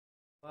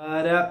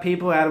What up,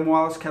 people? Adam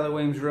Wallace, Keller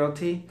Williams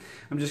Realty.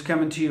 I'm just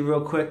coming to you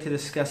real quick to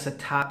discuss a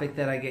topic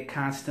that I get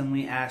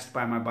constantly asked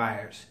by my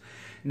buyers.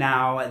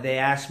 Now, they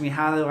ask me,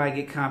 how do I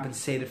get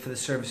compensated for the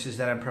services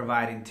that I'm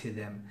providing to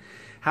them?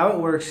 How it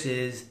works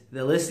is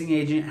the listing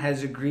agent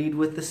has agreed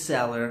with the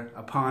seller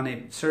upon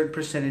a certain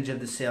percentage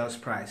of the sales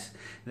price.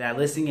 That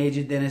listing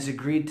agent then has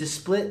agreed to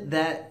split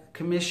that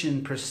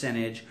commission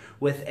percentage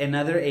with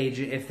another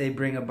agent if they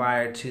bring a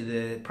buyer to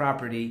the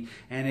property,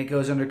 and it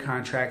goes under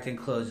contract and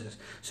closes.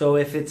 So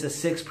if it's a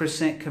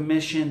 6%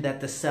 commission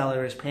that the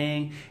seller is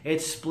paying,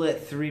 it's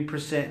split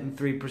 3% and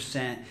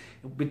 3%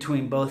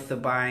 between both the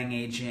buying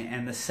agent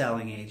and the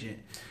selling agent.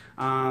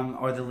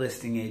 Or the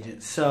listing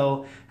agent.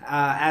 So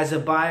as a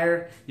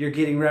buyer, you're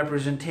getting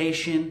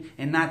representation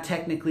and not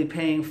technically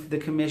paying the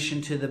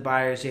commission to the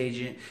buyer's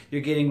agent.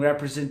 You're getting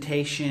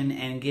representation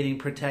and getting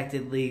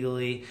protected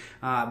legally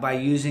by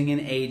using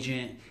an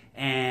agent,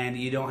 and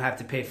you don't have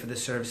to pay for the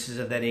services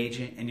of that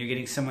agent, and you're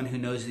getting someone who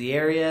knows the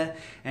area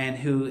and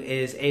who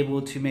is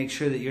able to make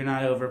sure that you're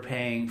not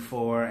overpaying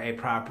for a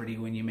property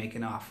when you make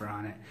an offer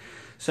on it.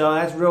 So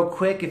that's real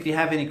quick. If you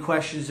have any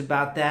questions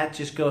about that,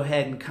 just go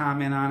ahead and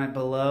comment on it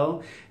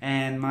below.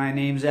 And my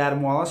name's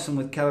Adam Wallace. I'm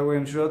with Keller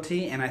Williams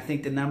Realty, and I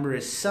think the number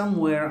is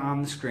somewhere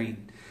on the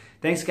screen.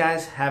 Thanks,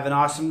 guys. Have an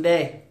awesome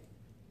day.